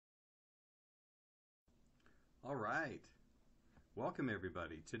All right. Welcome,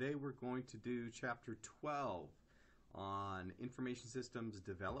 everybody. Today we're going to do Chapter 12 on Information Systems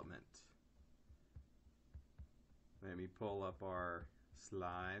Development. Let me pull up our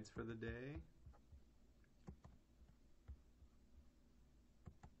slides for the day.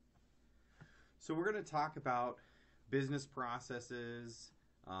 So we're going to talk about business processes,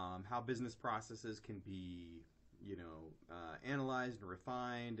 how business processes can be analyzed and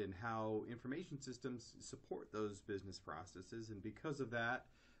refined, and how information systems support those business processes. And because of that,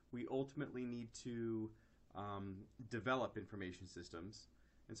 we ultimately need to develop information systems.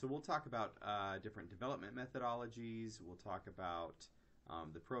 And so we'll talk about different development methodologies. We'll talk about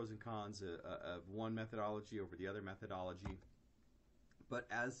the pros and cons of one methodology over the other methodology. But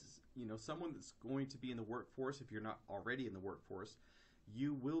as someone that's going to be in the workforce, if you're not already in the workforce,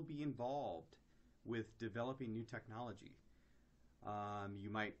 you will be involved with developing new technology. You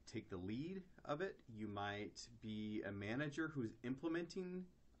might take the lead of it. You might be a manager who's implementing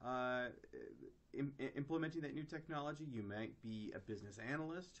that new technology. You might be a business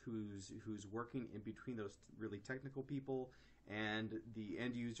analyst who's working in between those really technical people and the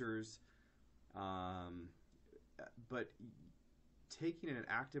end users. But taking an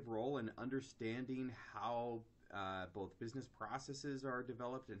active role in understanding how both business processes are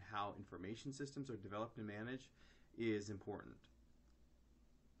developed and how information systems are developed and managed is important.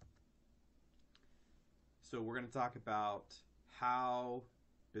 So we're going to talk about how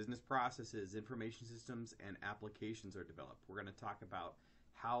business processes, information systems, and applications are developed. We're going to talk about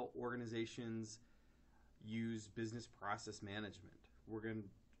how organizations use business process management. We're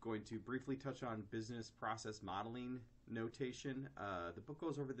going to briefly touch on business process modeling notation. The book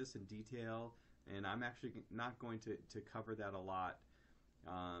goes over this in detail, and I'm actually not going to cover that a lot.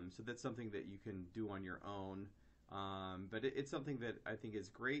 So that's something that you can do on your own. But it's something that I think is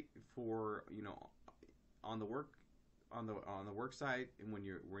great for on the work site and when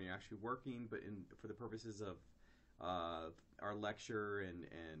you're actually working, but for the purposes of our lecture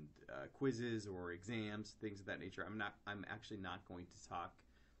and quizzes or exams, things of that nature. I'm actually not going to talk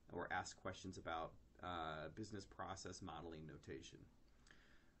or ask questions about business process modeling notation.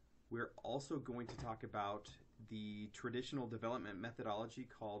 We're also going to talk about the traditional development methodology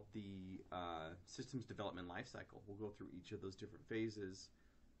called the systems development lifecycle. We'll go through each of those different phases.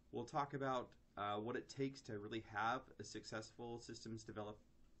 We'll talk about what it takes to really have a successful systems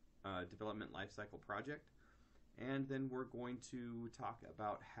development lifecycle project. And then we're going to talk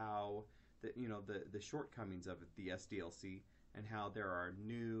about how the shortcomings of the SDLC, and how there are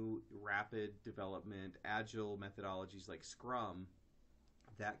new rapid development agile methodologies like Scrum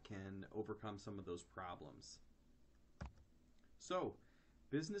that can overcome some of those problems. So,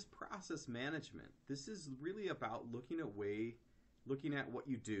 business process management. This is really about looking at what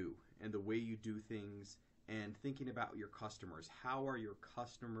you do and the way you do things, and thinking about your customers. How are your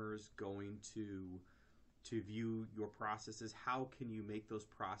customers going to view your processes? How can you make those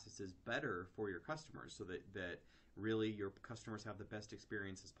processes better for your customers so that really your customers have the best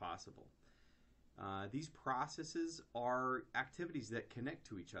experiences possible? These processes are activities that connect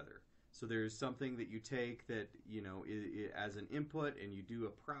to each other. So there's something that you take that as an input, and you do a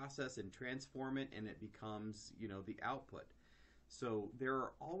process and transform it, and it becomes the output. So there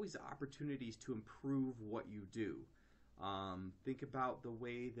are always opportunities to improve what you do. Think about the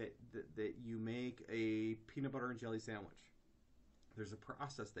way that you make a peanut butter and jelly sandwich. There's a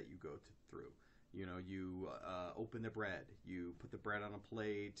process that you go through. You open the bread, you put the bread on a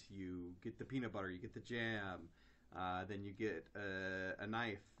plate, you get the peanut butter, you get the jam, then you get a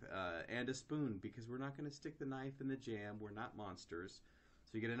knife and a spoon, because we're not going to stick the knife in the jam. We're not monsters.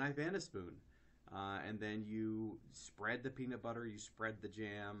 So you get a knife and a spoon, and then you spread the peanut butter, you spread the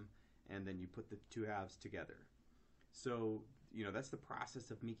jam, and then you put the two halves together. So that's the process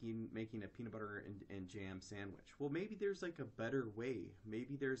of making a peanut butter and jam sandwich. Well, maybe there's like a better way.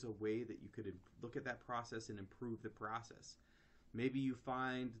 Maybe there's a way that you could look at that process and improve the process. Maybe you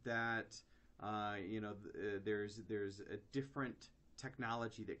find that there's a different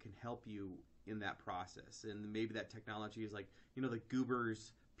technology that can help you in that process, and maybe that technology is like the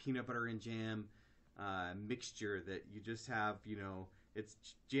Goober's peanut butter and jam mixture that you just have it's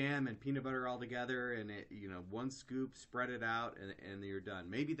jam and peanut butter all together, and it one scoop, spread it out, and you're done.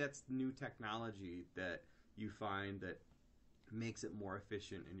 Maybe that's new technology that you find that makes it more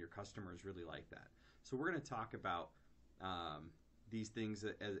efficient, and your customers really like that. So we're going to talk about these things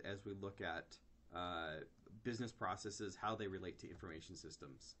as we look at business processes, how they relate to information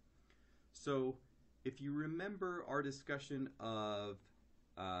systems. So if you remember our discussion of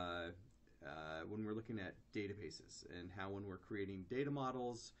when we're looking at databases, and how when we're creating data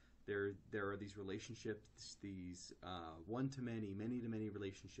models, There are these relationships, these one-to-many, many-to-many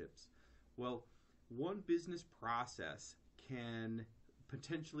relationships. Well, one business process can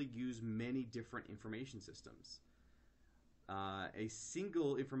potentially use many different information systems. A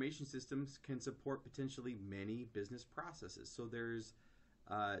single information system can support potentially many business processes. So there's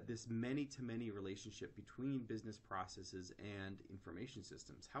this many-to-many relationship between business processes and information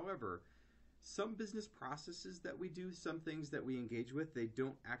systems. However, some business processes that we do, some things that we engage with, they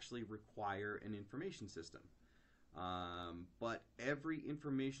don't actually require an information system. But every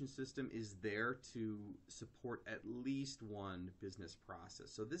information system is there to support at least one business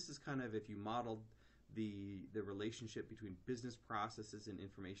process. So this is kind of, if you modeled the relationship between business processes and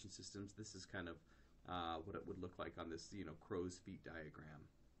information systems, this is kind of what it would look like on this, crow's feet diagram.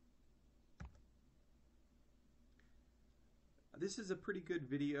 This is a pretty good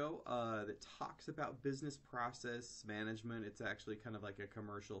video that talks about business process management. It's actually kind of like a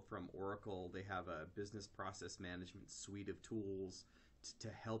commercial from Oracle. They have a business process management suite of tools to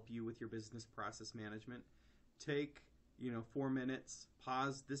help you with your business process management. Take 4 minutes,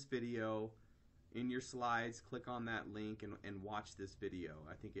 pause this video. In your slides, click on that link and watch this video.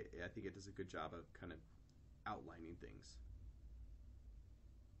 I think it does a good job of kind of outlining things.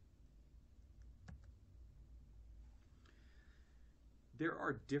 There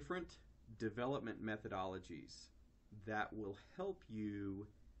are different development methodologies that will help you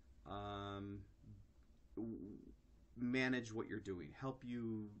manage what you're doing, help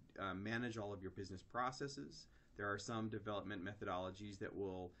you manage all of your business processes. There are some development methodologies that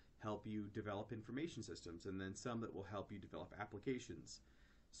will help you develop information systems, and then some that will help you develop applications.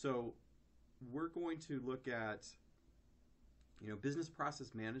 So we're going to look at, business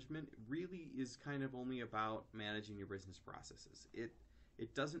process management really is kind of only about managing your business processes.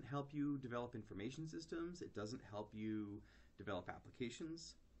 It doesn't help you develop information systems. It doesn't help you develop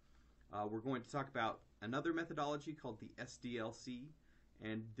applications. We're going to talk about another methodology called the SDLC,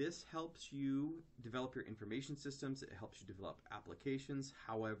 and this helps you develop your information systems. It helps you develop applications.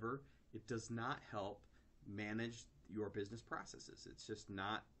 However, it does not help manage your business processes. It's just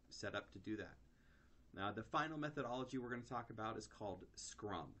not set up to do that. Now, the final methodology we're going to talk about is called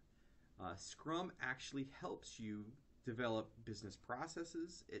Scrum. Scrum actually helps you develop business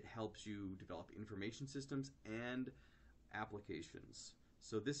processes. It helps you develop information systems and applications.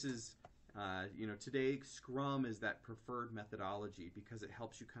 So this is, today Scrum is that preferred methodology because it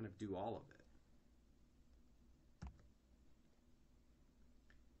helps you kind of do all of it.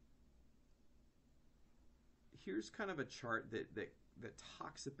 Here's kind of a chart that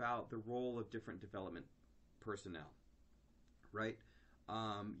talks about the role of different development personnel, right?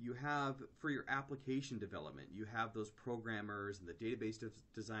 You have, for your application development, you have those programmers and the database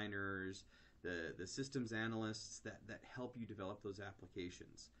designers, the systems analysts that help you develop those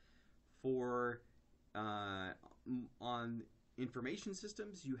applications. For on information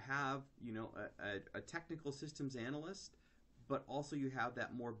systems, you have a technical systems analyst, but also you have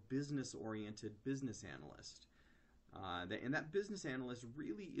that more business-oriented business analyst. And that business analyst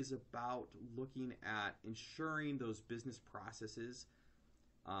really is about looking at ensuring those business processes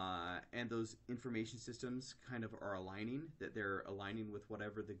and those information systems kind of are aligning, that they're aligning with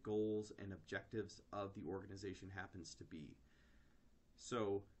whatever the goals and objectives of the organization happens to be.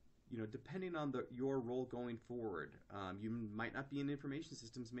 So, depending on your role going forward, you might not be an information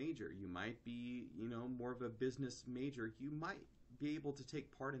systems major. You might be, more of a business major. You might be able to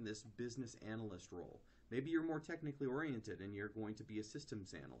take part in this business analyst role. Maybe you're more technically oriented and you're going to be a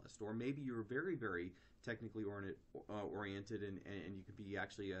systems analyst, or maybe you're very, very technically oriented and you could be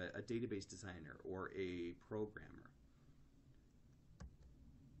actually a database designer or a programmer.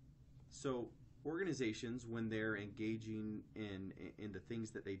 So organizations, when they're engaging in the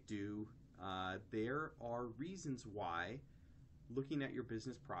things that they do, there are reasons why, looking at your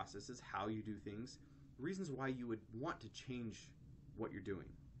business processes, how you do things, reasons why you would want to change what you're doing.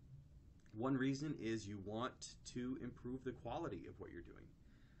 One reason is you want to improve the quality of what you're doing.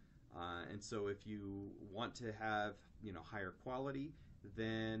 And so if you want to have higher quality,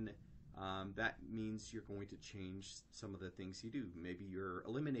 then that means you're going to change some of the things you do. Maybe you're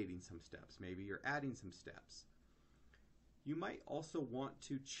eliminating some steps. Maybe you're adding some steps. You might also want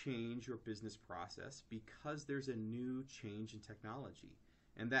to change your business process because there's a new change in technology.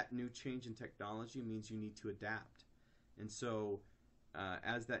 And that new change in technology means you need to adapt. And so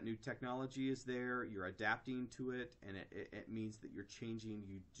as that new technology is there, you're adapting to it, and it means that you're changing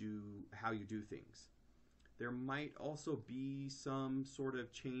how you do things. There might also be some sort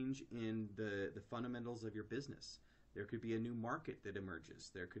of change in the fundamentals of your business. There could be a new market that emerges.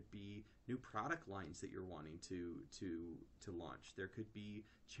 There could be new product lines that you're wanting to launch. There could be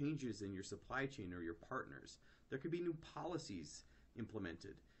changes in your supply chain or your partners. There could be new policies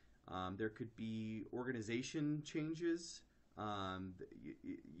implemented. There could be organization changes.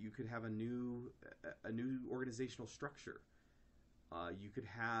 You could have a new organizational structure. You could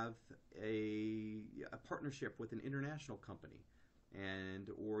have a partnership with an international company,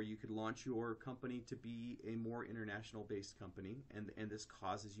 or you could launch your company to be a more international based company, and this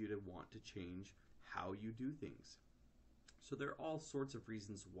causes you to want to change how you do things. So there are all sorts of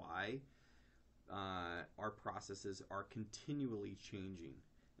reasons why our processes are continually changing.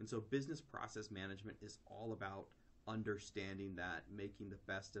 And so business process management is all about understanding that, making the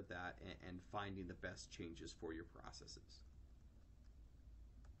best of that, and finding the best changes for your processes.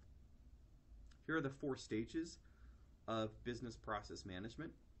 Here are the 4 stages of business process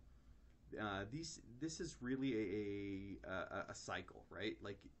management. This is really a cycle, right?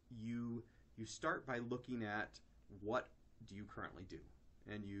 Like you start by looking at what do you currently do,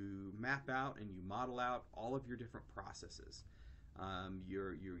 and you map out and you model out all of your different processes.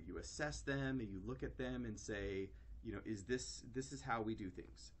 You assess them and you look at them and say, is this is how we do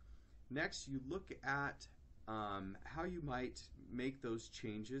things. Next, you look at how you might make those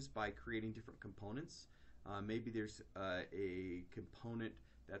changes by creating different components. Maybe there's a component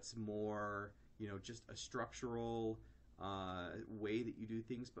that's more, just a structural way that you do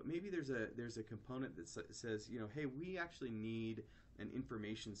things, but maybe there's a component that says, hey, we actually need an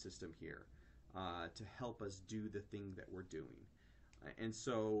information system here to help us do the thing that we're doing. And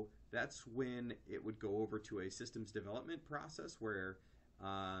so that's when it would go over to a systems development process where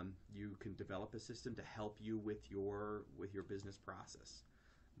you can develop a system to help you with your business process.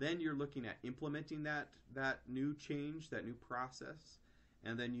 Then you're looking at implementing that new change, that new process,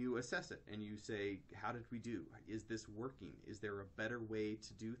 and then you assess it and you say, how did we do? Is this working? Is there a better way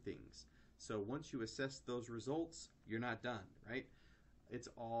to do things? So once you assess those results, you're not done, right? It's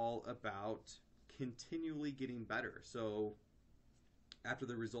all about continually getting better. So after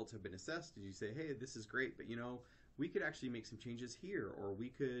the results have been assessed, you say, hey, this is great, but we could actually make some changes here, or we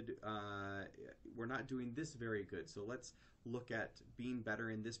could, we're not doing this very good, so let's look at being better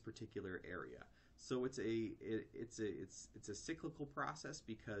in this particular area. So it's a cyclical process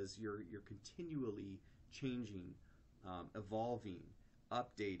because you're continually changing, evolving,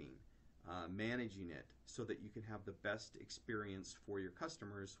 updating, managing it so that you can have the best experience for your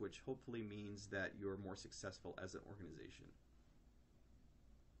customers, which hopefully means that you're more successful as an organization.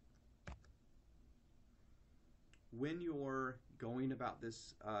 When you're going about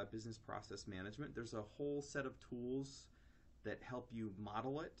this business process management, there's a whole set of tools that help you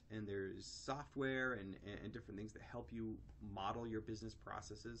model it, and there's software and different things that help you model your business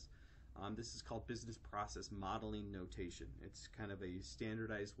processes. This is called business process modeling notation. It's kind of a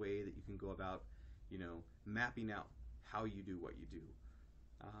standardized way that you can go about, mapping out how you do what you do.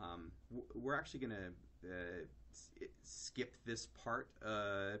 We're actually going to skip this part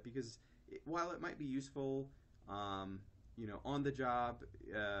because while it might be useful, on the job,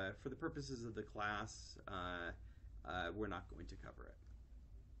 for the purposes of the class, we're not going to cover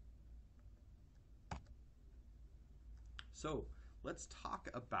it. So let's talk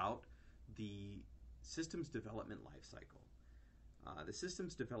about the systems development lifecycle. The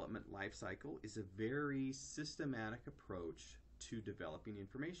systems development lifecycle is a very systematic approach to developing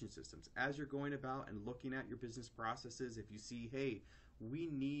information systems. As you're going about and looking at your business processes, if you see, hey, we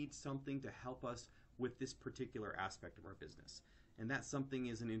need something to help us with this particular aspect of our business, and that something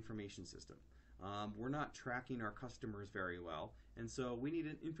is an information system. We're not tracking our customers very well, and so we need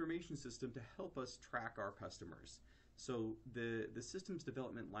an information system to help us track our customers. So the systems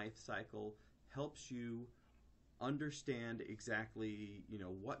development life cycle helps you understand exactly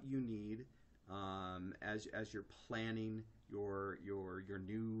what you need as you're planning your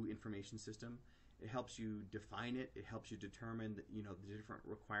new information system. It helps you define it. It helps you determine the different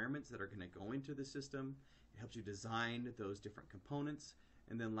requirements that are going to go into the system. It helps you design those different components.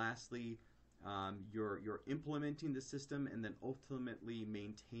 And then lastly, you're implementing the system and then ultimately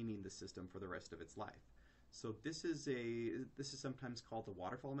maintaining the system for the rest of its life. So this is sometimes called the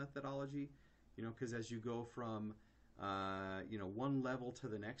waterfall methodology, because as you go from one level to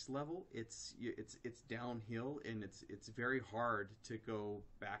the next level, it's downhill, and it's very hard to go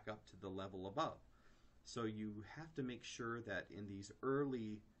back up to the level above. So you have to make sure that in these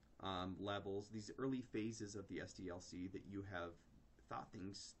early levels, these early phases of the SDLC, that you have thought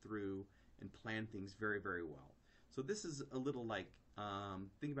things through and planned things very, very well. So this is a little like,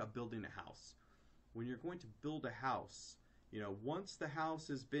 think about building a house. When you're going to build a house, once the house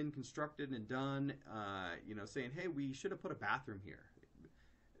has been constructed and done, saying, hey, we should have put a bathroom here.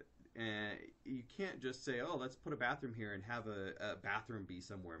 And you can't just say, oh, let's put a bathroom here and have a bathroom be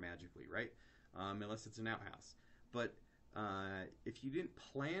somewhere magically, right? Unless it's an outhouse. But if you didn't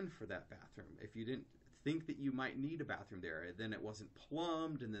plan for that bathroom, if you didn't think that you might need a bathroom there, then it wasn't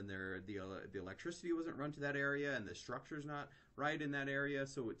plumbed, and then the electricity wasn't run to that area, and the structure's not right in that area.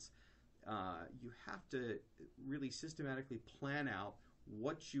 So it's you have to really systematically plan out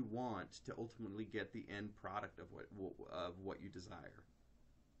what you want to ultimately get the end product of what you desire.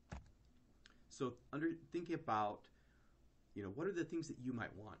 So thinking about, what are the things that you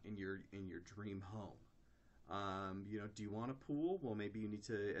might want in your dream home? Do you want a pool? Well, maybe you need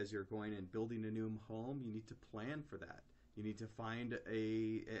to, as you're going and building a new home, you need to plan for that. You need to find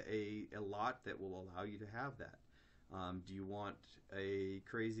a lot that will allow you to have that. Do you want a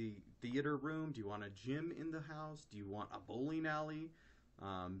crazy theater room? Do you want a gym in the house? Do you want a bowling alley?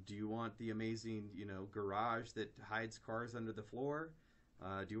 Do you want the amazing, garage that hides cars under the floor?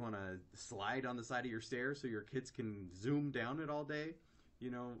 Do you want to slide on the side of your stairs so your kids can zoom down it all day?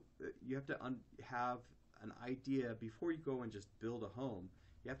 You have to have an idea before you go and just build a home.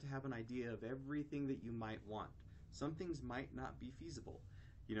 You have to have an idea of everything that you might want. Some things might not be feasible.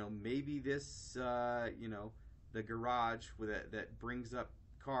 Maybe this, the garage that brings up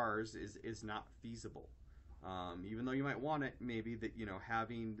cars is not feasible. Even though you might want it, maybe that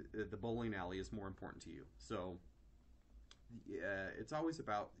having the bowling alley is more important to you. So it's always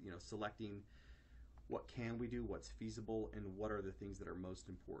about selecting what can we do, what's feasible, and what are the things that are most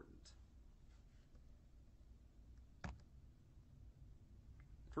important.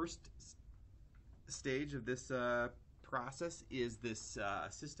 First stage of this process is this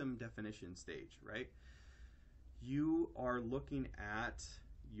system definition stage, right? You are looking at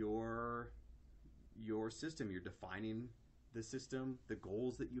your system. You're defining the system, the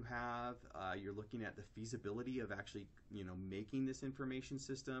goals that you have. You're looking at the feasibility of actually, making this information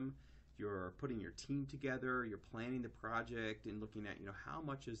system. You're putting your team together. You're planning the project and looking at, how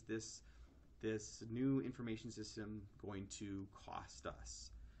much is this new information system going to cost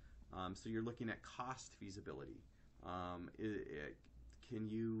us? So you're looking at cost feasibility. Can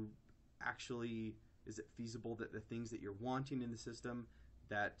you actually? Is it feasible that the things that you're wanting in the system,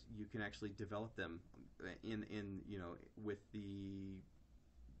 that you can actually develop them in with the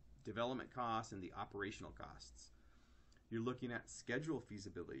development costs and the operational costs? You're looking at schedule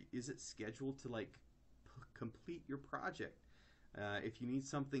feasibility. Is it scheduled to complete your project? If you need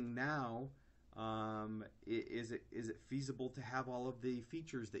something now, is it feasible to have all of the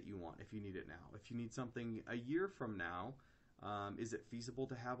features that you want if you need it now? If you need something a year from now, is it feasible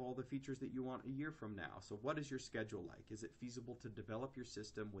to have all the features that you want a year from now? So what is your schedule like? Is it feasible to develop your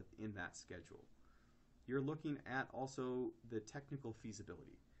system within that schedule? You're looking at also the technical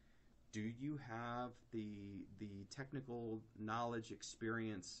feasibility. Do you have the technical knowledge,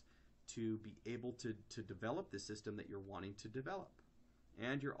 experience to be able to develop the system that you're wanting to develop?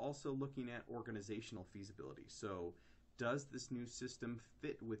 And you're also looking at organizational feasibility. So does this new system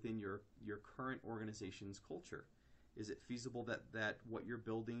fit within your current organization's culture? Is it feasible that what you're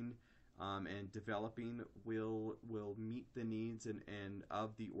building and developing will meet the needs and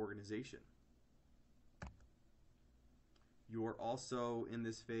of the organization? You're also in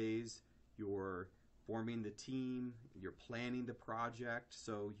this phase, you're forming the team, you're planning the project.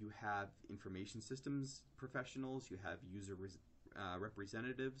 So you have information systems professionals, you have user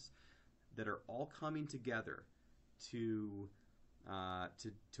representatives that are all coming together to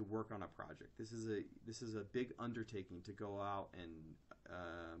work on a project. This is a big undertaking to go out and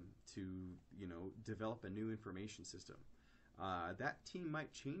to develop a new information system. That team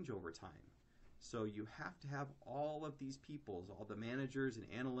might change over time. So you have to have all of these people, all the managers and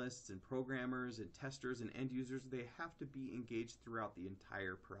analysts and programmers and testers and end users. They have to be engaged throughout the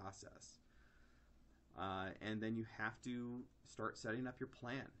entire process. And then you have to start setting up your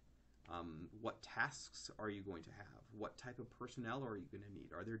plan. What tasks are you going to have? What type of personnel are you going to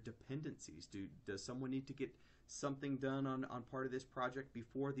need? Are there dependencies? Does someone need to get something done on part of this project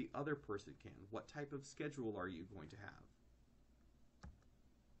before the other person can? What type of schedule are you going to have?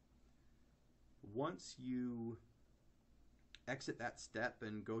 Once you exit that step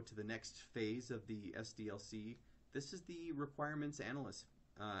and go to the next phase of the SDLC, this is the requirements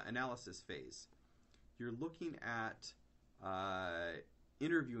analysis phase. You're looking at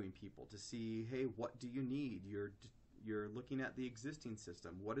interviewing people to see, hey, what do you need? You're looking at the existing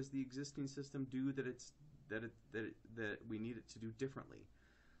system. What does the existing system do that we need it to do differently?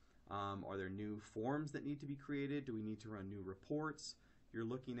 Are there new forms that need to be created? Do we need to run new reports? You're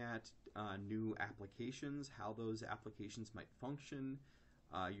looking at new applications, how those applications might function.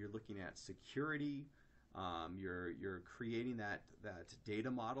 You're looking at security. You're creating that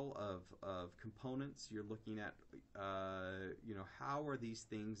data model of components. You're looking at how are these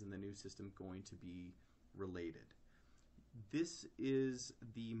things in the new system going to be related. This is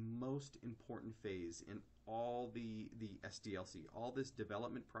the most important phase in all the SDLC. All this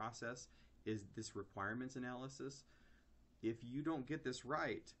development process is this requirements analysis. If you don't get this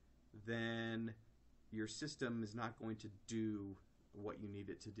right, then your system is not going to do what you need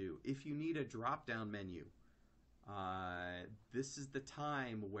it to do. If you need a drop-down menu, this is the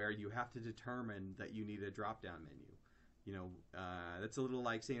time where you have to determine that you need a drop-down menu. That's a little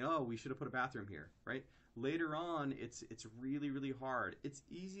like saying, oh, we should have put a bathroom here, right? Later on, it's really, really hard. It's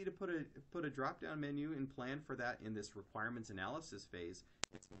easy to put a drop-down menu and plan for that in this requirements analysis phase.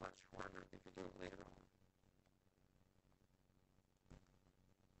 It's much harder if you do it later on.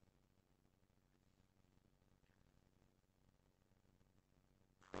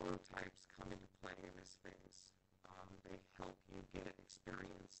 Prototypes come into play in this phase. They help you get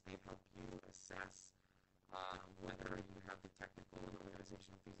experience. They help you assess whether you have the technical and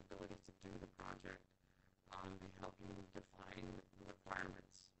organizational feasibility to do the project. They help you define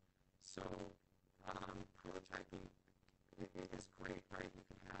requirements. So prototyping is great, right? You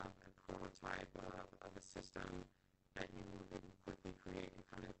can have a prototype of a system that you quickly create and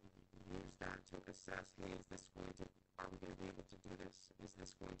kind of use that to assess, hey, are we going to be able to do this? Is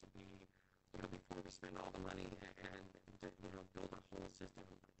this going to be, before we spend all the money and build a whole system,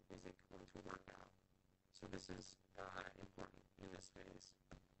 is it going to work out? So this is important in this phase.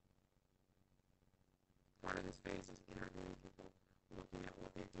 Part of this phase is interviewing people, looking at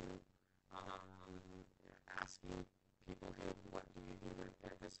what they do, asking people, hey, what do you do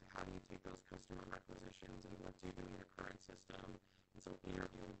at this? How do you take those customer requisitions and what do you do in your current system? And so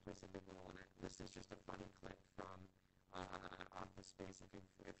interviewing plays a big role in it. This is just a funny clip from Office Space. If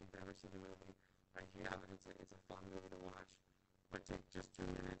you've ever seen the movie, if you haven't, it's a fun movie to watch. But take just 2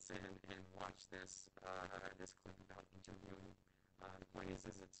 minutes and watch this clip about interviewing. The point is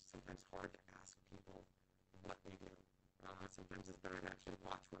it's sometimes hard to ask people what they do. Sometimes it's better to actually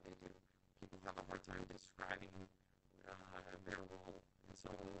watch what they do. People have a hard time describing their role, and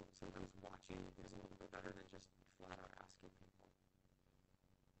so sometimes watching is a little bit better than just flat out asking people.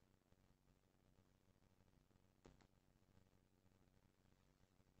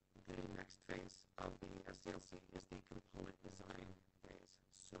 The next phase of the SDLC is the component design phase.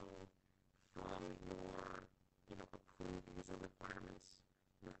 So from your approved user requirements,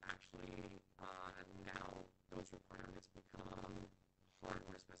 you're actually now those requirements become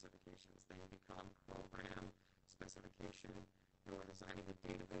hardware specifications. They become program specification. You're designing a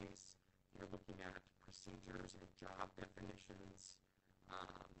database. You're looking at procedures and job definitions.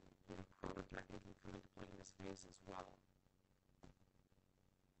 Prototyping can come into play in this phase as well.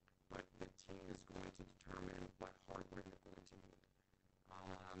 But the team is going to determine what hardware you're going to need.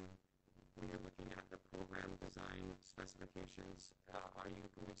 When you're looking at the program design specifications, are you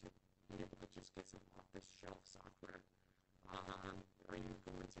going to be able to just get some off-the-shelf software? Are you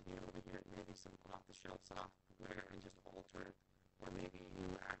going to be able to get maybe some off-the-shelf software and just alter it? Or maybe you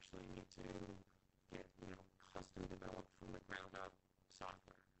actually need to get, custom developed from the ground up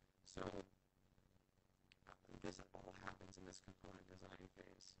software. So this all happens in this component design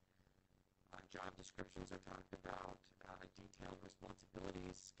phase. Job descriptions are talked about, detailed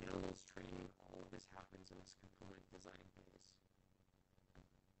responsibilities, skills, training, all of this happens in this component design phase.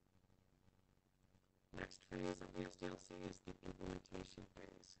 Next phase of the SDLC is the implementation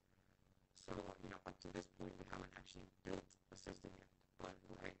phase. So, up to this point, we haven't actually built a system yet. But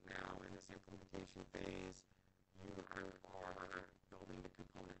right now, in this implementation phase, you are building the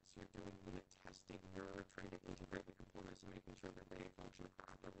components. You're doing unit testing. You're trying to integrate the components and making sure that they function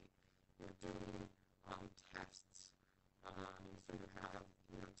properly. You're doing tests. So you have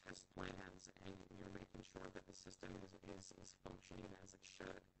test plans, and you're making sure that the system is functioning as it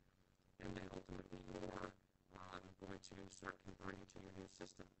should. And then ultimately you're going to start converting to your new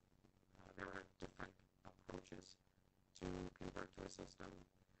system. There are different approaches to convert to a system.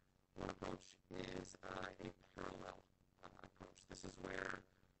 One approach is a parallel approach. This is where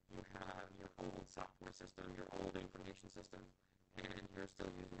you have your old software system, your old information system, and you're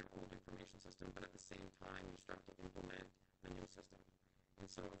still using your old information system, but at the same time you start to implement the new system. And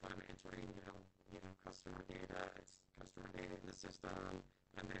so if I'm entering, customer data, it's customer data in the system,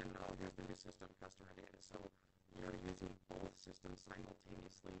 and then, here's the new system, customer data. So you're using both systems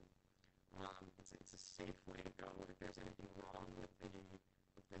simultaneously. It's a safe way to go. If there's anything wrong with the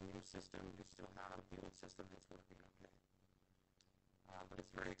new system, you still have the old system that's working okay. But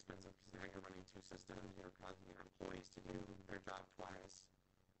it's very expensive because now you're running two systems, you're causing your employees to do their job twice.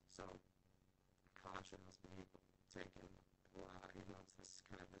 So caution must be taken, even though it's this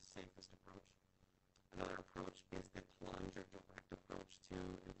kind of the safest approach. Another approach is the plunge or direct approach to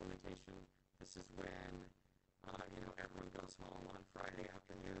implementation. This is when everyone goes home on Friday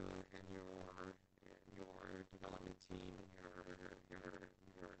afternoon, and your development team and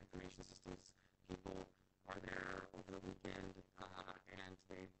your information systems people are there over the weekend, and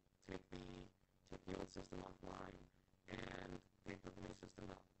they take the old system offline and they put the new system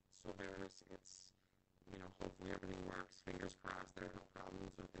up. So hopefully everything works. Fingers crossed, there are no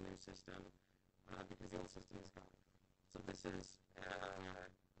problems with the new system because the old system is gone. So this is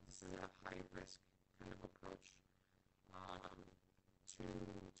a high risk kind of approach to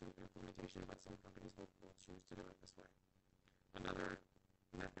implementation, but some companies will choose to do it this way. Another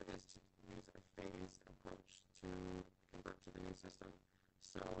method is to use a phased approach to convert to the new system.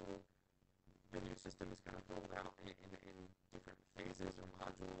 So the new system is kind of rolled out in different phases or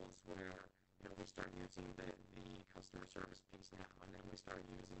modules where we start using the customer service piece now, and then we start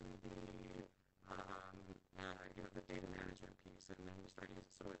using the data management piece, and then we start using.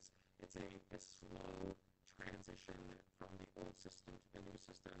 So it's a slow transition from the old system to the new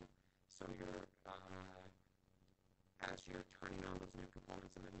system. So as you're turning on those new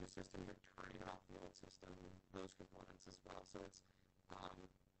components in the new system, you're turning off the old system, those components as well. So it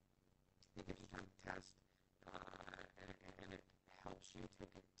gives you time to test, and it helps you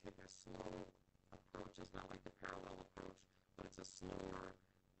take a slow approach. It's not like the parallel approach, but it's a slower,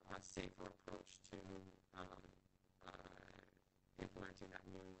 safer approach to implementing that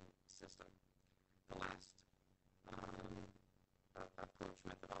new system. The last approach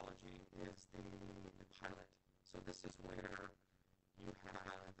methodology is the pilot. So this is where you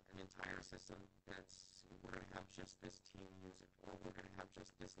have an entire system we're going to have just this team use it, or we're going to have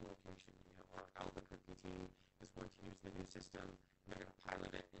just this location, or Albuquerque team is going to use the new system, and they're going to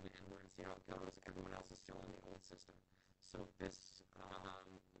pilot it, and we're going to see how it goes. Everyone else is still on the old system. So this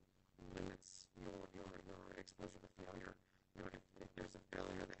limits your exposure to failure. If there's a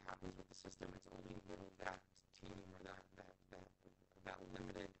failure that happens with the system, it's only that team or that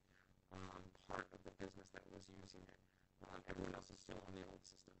limited part of the business that was using it. Everyone else is still on the old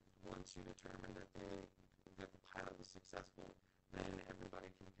system. Once you determine that the pilot was successful, then everybody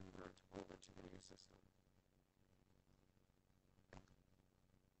can convert over to the new system.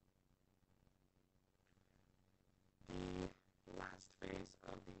 The last phase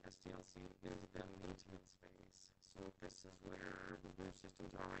of the SDLC is the maintenance phase. So this is where the new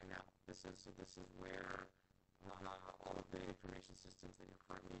systems are right now. This is where all of the information systems that you're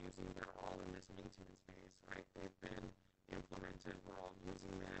currently using, they're all in this maintenance phase, right? They've been implemented, we're all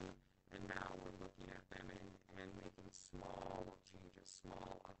using them, and now we're looking at them and making small changes,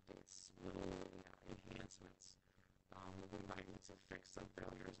 small updates, little enhancements. We might need to fix some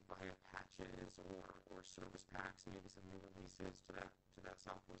failures via patches or service packs, maybe some new releases to that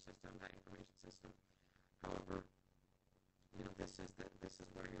software system, that information system. However, this is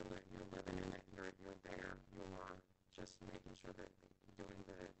where you're living in it. You're there. You're just making sure that you're doing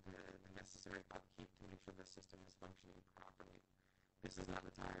the necessary upkeep to make sure the system is functioning properly. This is not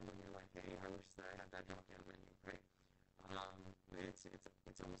the time when you're like, hey, I wish that I had that drop-down menu, right?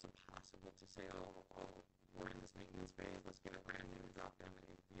 It's almost impossible to say, oh, we're in this maintenance phase, let's get a brand new drop-down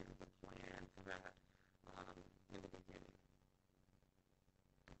menu. You have to plan for that in the beginning.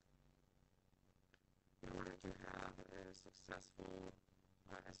 In order to have a successful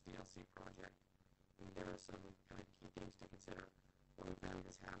SDLC project, there are some kind of key things to consider. One of them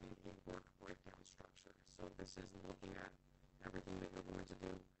is having a work breakdown structure. So this is looking at everything that you're going to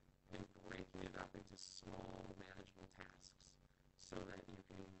do and breaking it up into small manageable tasks so that you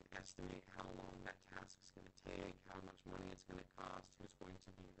can estimate how long that task is going to take, how much money it's going to cost, who's going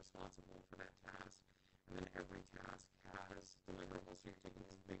to be responsible for that task, and then every task has deliverables. So you're taking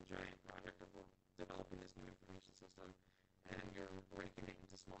this big giant project of developing this new information system, and you're breaking it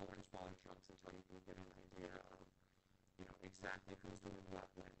into smaller and smaller chunks until you can get an idea of exactly who's doing what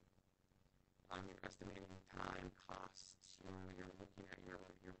when. You're estimating time, costs, you're looking at your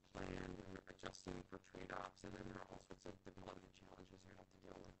plan, you're adjusting for trade-offs, and then there are all sorts of development challenges you have to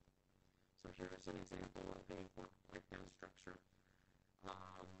deal with. So here's an example of a work breakdown structure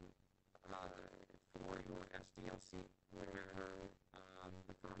for your SDLC, where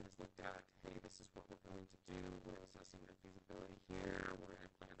the firm has looked at, hey, this is what we're going to do, we're assessing the feasibility here, we're going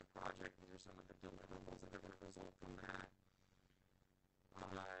to plan the project, these are some of the deliverables that are going to result from that.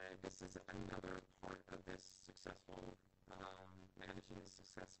 This is another part of this successful, managing a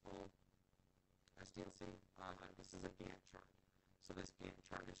successful SDLC. This is a Gantt chart. So So this Gantt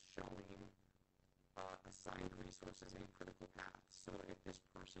chart is showing assigned resources and critical paths. So if this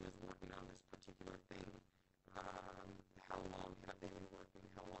person is working on this particular thing, how long have they been working?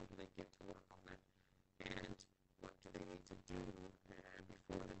 How long do they get to work on it? And what do they need to do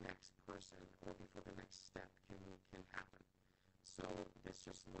before the next person or before the next step can happen? So this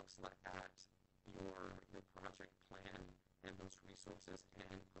just looks like at your project plan and those resources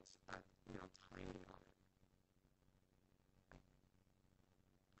and puts timing on it.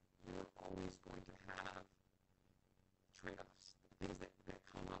 You're always going to have trade-offs, things that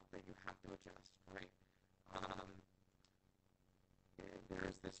come up that you have to adjust, right?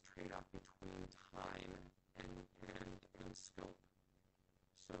 There's this trade-off between time and scope.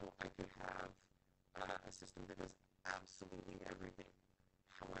 So I could have a system that does absolutely everything.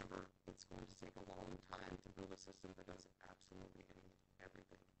 However, it's going to take a long time to build a system that does absolutely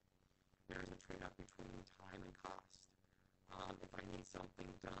everything. There's a trade-off between time and cost. If I need something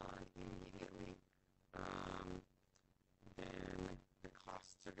done immediately, then the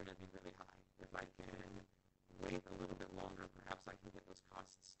costs are going to be really high. If I can wait a little bit longer, perhaps I can get those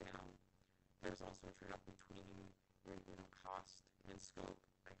costs down. There's also a trade-off between cost and scope.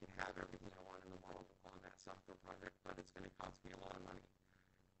 I can have everything I want in the world on that software project, but it's going to cost me a lot of money.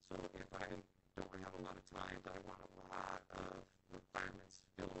 So if I don't have a lot of time, but I want a lot of requirements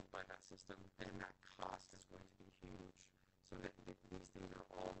filled by that system, then that cost is going to be huge. So that these things are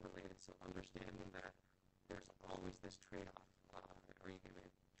all related. So understanding that there's always this trade-off. Are you going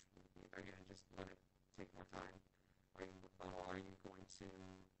to just let it take more time? Are you going to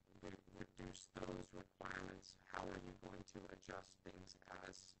reduce those requirements? How are you going to adjust things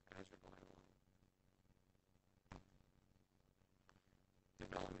as you're going along?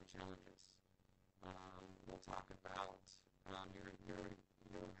 Development challenges. We'll talk about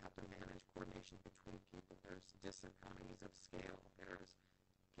you have to manage coordination between people. There's diseconomies of scale. There's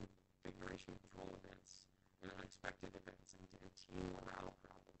configuration control events and unexpected events and team morale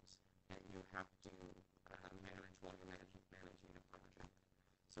problems that you have to manage while you're managing a project.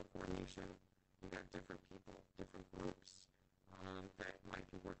 So coordination, you got different people, different groups that might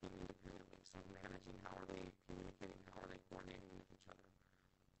be working independently. So managing, how are they communicating, how are they coordinating with each other?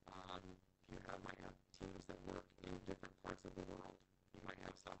 Might have teams that work in different parts of the world. You might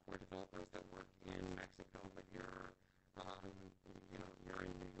have software developers that work in Mexico, but you're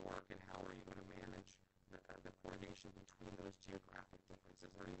in New York, and how are you going to manage the coordination between those geographic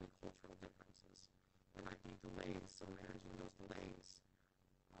differences or even cultural differences? There might be delays, so managing those delays.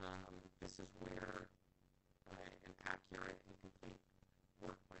 This is where an accurate and complete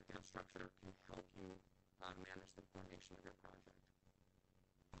work breakdown structure can help you manage the coordination of your project.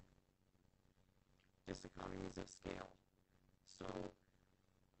 Diseconomies of scale. So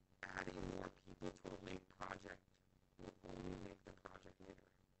adding more people to a late project will only make the project later.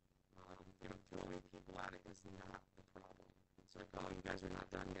 Throwing people at it is not the problem. It's like, oh, you guys are not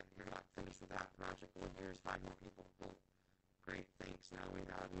done yet. You're not finished with that project. Well, here's 5 more people. Well, great, thanks. Now we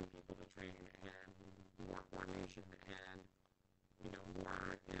have new people to train and more coordination and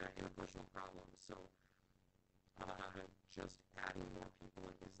more interpersonal problems. So just adding more people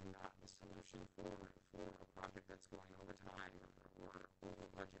is not the solution for a project that's going over time or over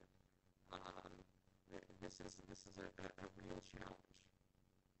budget. This is a real challenge.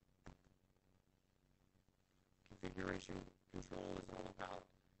 Configuration control is all about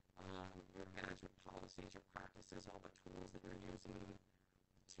your management policies, your practices, all the tools that you're using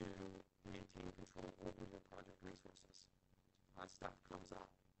to maintain control over your project resources. Stuff comes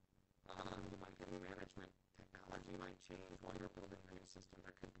up. You might get new management. Technology might change while you're building a new system.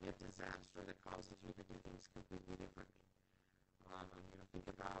 There could be a disaster that causes you to do things completely differently. Think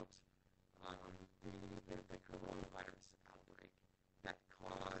about the coronavirus outbreak that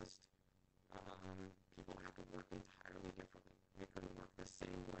caused people to have to work entirely differently. They couldn't work the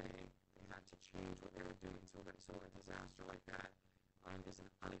same way. They had to change what they were doing. So a disaster like that is an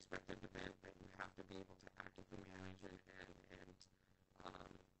unexpected event that you have to be able to actively manage and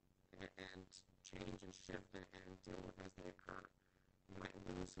change and shift and deal with as they occur. You might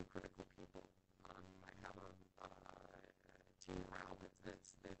lose some critical people. You might have a team morale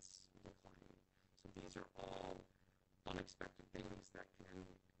that's declining. So these are all unexpected things that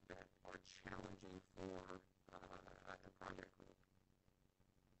are challenging for a project group.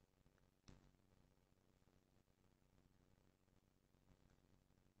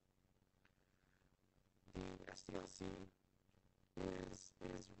 The SDLC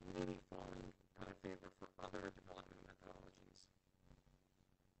is really falling out of favor for other development methodologies.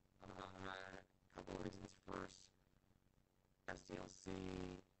 A couple of reasons. First, SDLC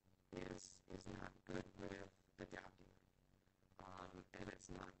is not good with adapting.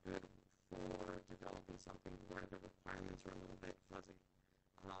 not good for developing something where the requirements are a little bit fuzzy.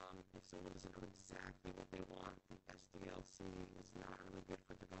 If someone doesn't know exactly what they want, the SDLC is not really good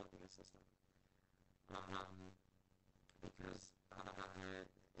for developing a system. Because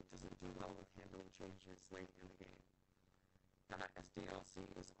it doesn't do well with handling changes late in the game. SDLC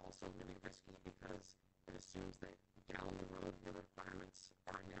is also really risky because it assumes that down the road your requirements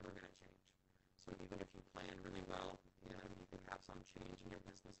are never going to change. So even if you plan really well, you can have some change in your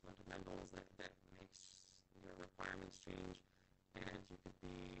business fundamentals that makes your requirements change, and you could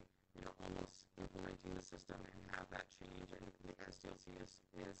be almost implementing the system and have that change, and the SDLC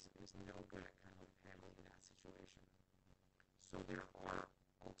is no good at kind of handling that situation. So there are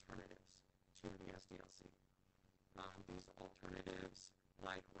alternatives to the SDLC. These alternatives,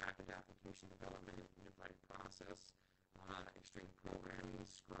 like rapid application development, unified process, extreme programming,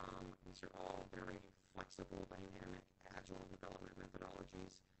 Scrum, these are all very flexible, dynamic, agile development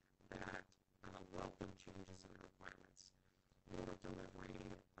methodologies that welcome changes in the requirements. You're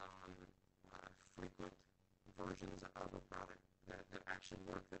delivering frequent versions of a product that actually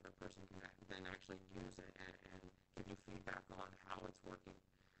work, that the person can then actually use it and give you feedback on how it's working.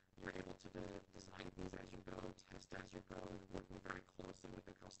 You're able to design things as you go, test as you go, working very closely with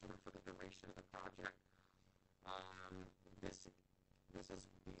the customer for the duration of the project.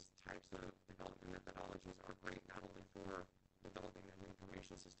 These types of development methodologies are great not only for developing an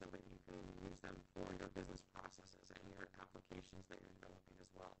information system, but you can use them for your business processes and your applications that you're developing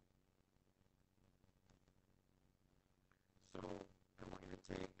as well. So I want you to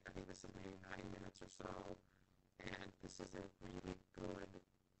take, I think this is maybe 9 minutes or so, and this is a really good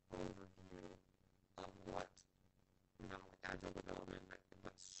overview of what agile development,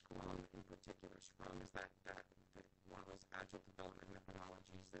 but Scrum in particular. Scrum is that one of those agile development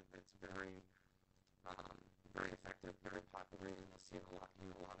methodologies that's very very effective, very popular, and you'll see it a lot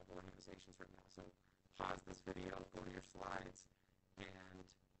in a lot of organizations right now. So pause this video, go to your slides, and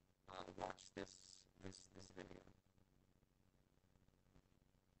watch this video.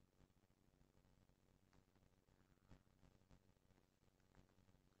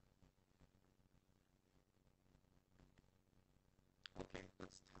 Okay,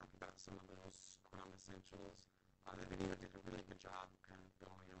 let's talk about some of those Scrum essentials. The video did a really good job kind of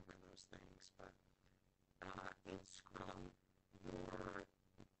going over those things, but in Scrum, your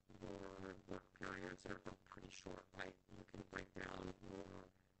work periods are pretty short, right? You can break down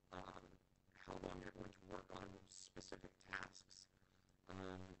how long you're going to work on specific tasks. 1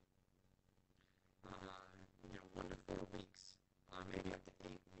 to 4 weeks, maybe up to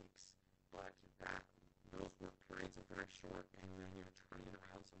 8 weeks, but those work periods are very short, and then you're turning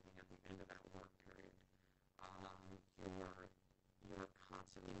around something at the end of that work period. You're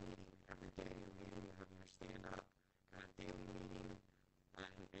constantly meeting every day. You're meeting, you have your stand-up kind of daily meeting,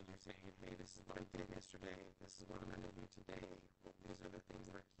 and you're saying, hey, this is what I did yesterday. This is what I'm going to do today. Well, these are the things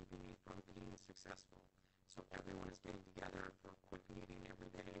that are keeping me from being successful. So everyone is getting together for a quick meeting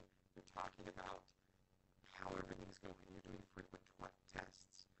every day. You're talking about how everything's going. You're doing frequent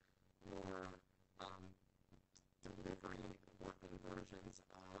tests. You're delivering working versions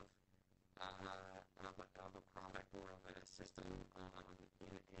of a product or of a system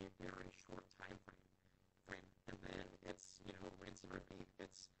in a very short time frame. And then it's, rinse and repeat.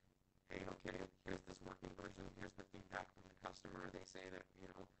 It's, hey, okay, here's this working version. Here's the feedback from the customer. They say that,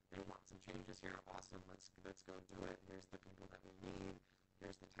 they want some changes here. Awesome. Let's go do it. Here's the people that we need.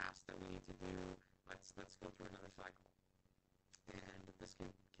 Here's the tasks that we need to do. Let's go through another cycle. And this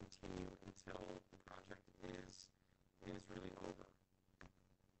can continue until the project is really over.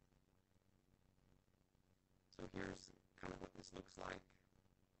 So here's kind of what this looks like.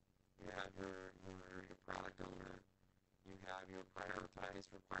 You have your product owner. You have your prioritized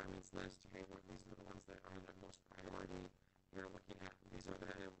requirements list. Hey, these are the ones that are the most priority. You're looking at, these are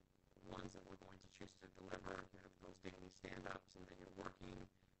the ones that we're going to choose to deliver. You have those daily stand-ups, and then you're working.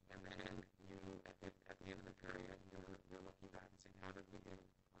 And then you, at the end of the period, you're looking back and saying, how did we do?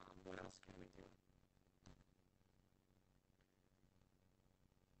 What else can we do?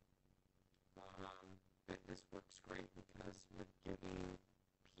 This works great because you're giving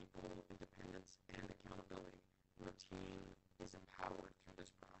people independence and accountability. Your team is empowered through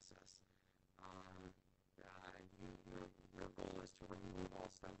this process. Your goal is to remove all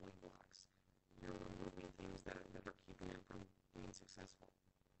stumbling blocks. You're removing things that are keeping them from being successful.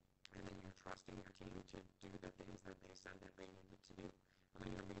 And then you're trusting your team to do the things that they said that they needed to do. And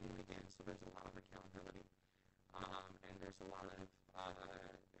then you're meeting again, so there's a lot of accountability. And there's a lot of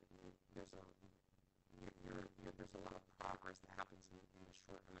there's a lot of progress that happens in a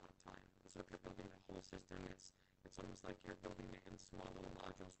short amount of time. So if you're building a whole system, it's It's almost like you're building it in small little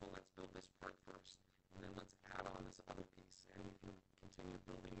modules. Well, let's build this part first, and then let's add on this other piece, and you can continue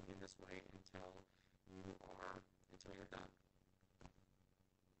building in this way until you're done.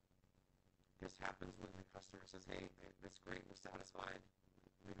 This happens when the customer says, hey, that's great, we're satisfied,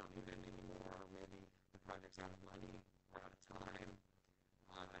 we don't need it anymore, or maybe the project's out of money or out of time.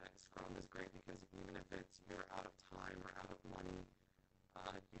 Scrum is great because even if you're out of time or out of money,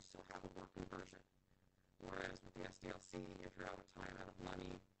 you still have a working version. Whereas with the SDLC, if you're out of time, out of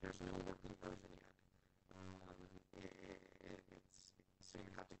money, there's no working version yet. So you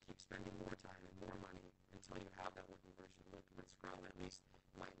have to keep spending more time and more money until you have that working version. With Scrum, at least,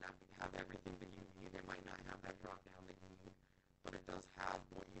 might not have everything that you need. It might not have that drop down that you need, but it does have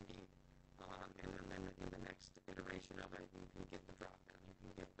what you need. And then in the next iteration of it, you can get the drop down. You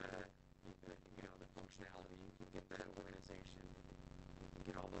can get the functionality. You can get the organization. You can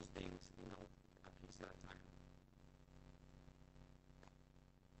get all those things, a piece at a time.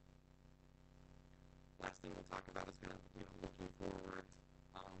 Last thing we'll talk about is kind of, looking forward.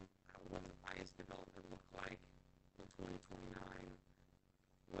 What does IS development look like in 2029?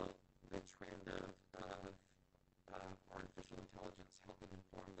 Well, the trend of artificial intelligence helping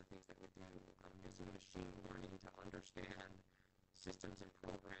inform the things that we do, using machine learning to understand systems and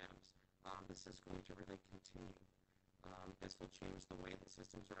programs, this is going to really continue. This will change the way that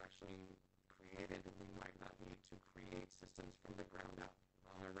systems are actually created, and we might not need to create systems from the ground up.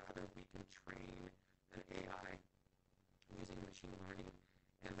 Rather, we can train an AI using machine learning,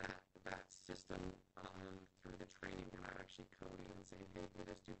 and that system, through the training, we're not actually coding and saying, hey,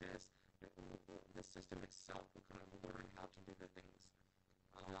 do this, the system itself will kind of learn how to do the things.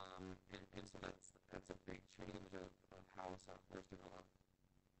 And so that's a big change of how software is developed.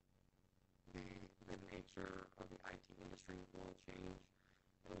 The nature of the IT industry will change.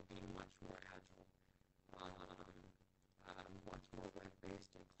 It'll be much more agile, much more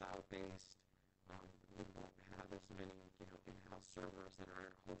web-based and cloud-based. We won't have as many, in-house servers that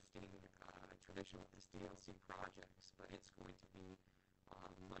are hosting traditional SDLC projects, but it's going to be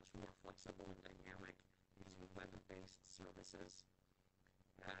much more flexible and dynamic using web-based services.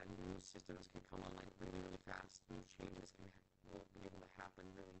 New systems can come online really, really fast. New changes will be able to happen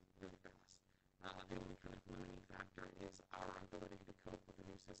really, really fast. The only kind of limiting factor is our ability to cope with a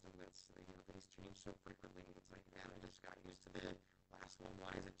new system that's, things change so frequently. It's like, man, I just got used to the last one. Why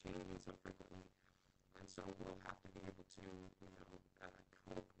is it changing so frequently? And so we'll have to be able to,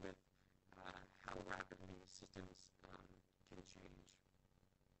 cope with how rapidly systems can change.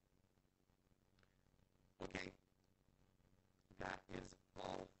 Okay, that is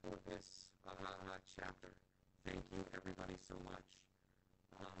all for this chapter. Thank you, everybody, so much.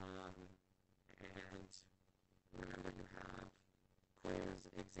 And remember, you have quiz,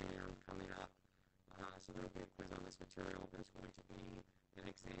 exam coming up. So there will be a quiz on this material. There's going to be an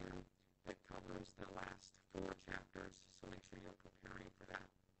exam that covers the last 4 chapters. So make sure you're preparing for that.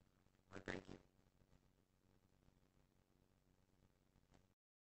 But thank you.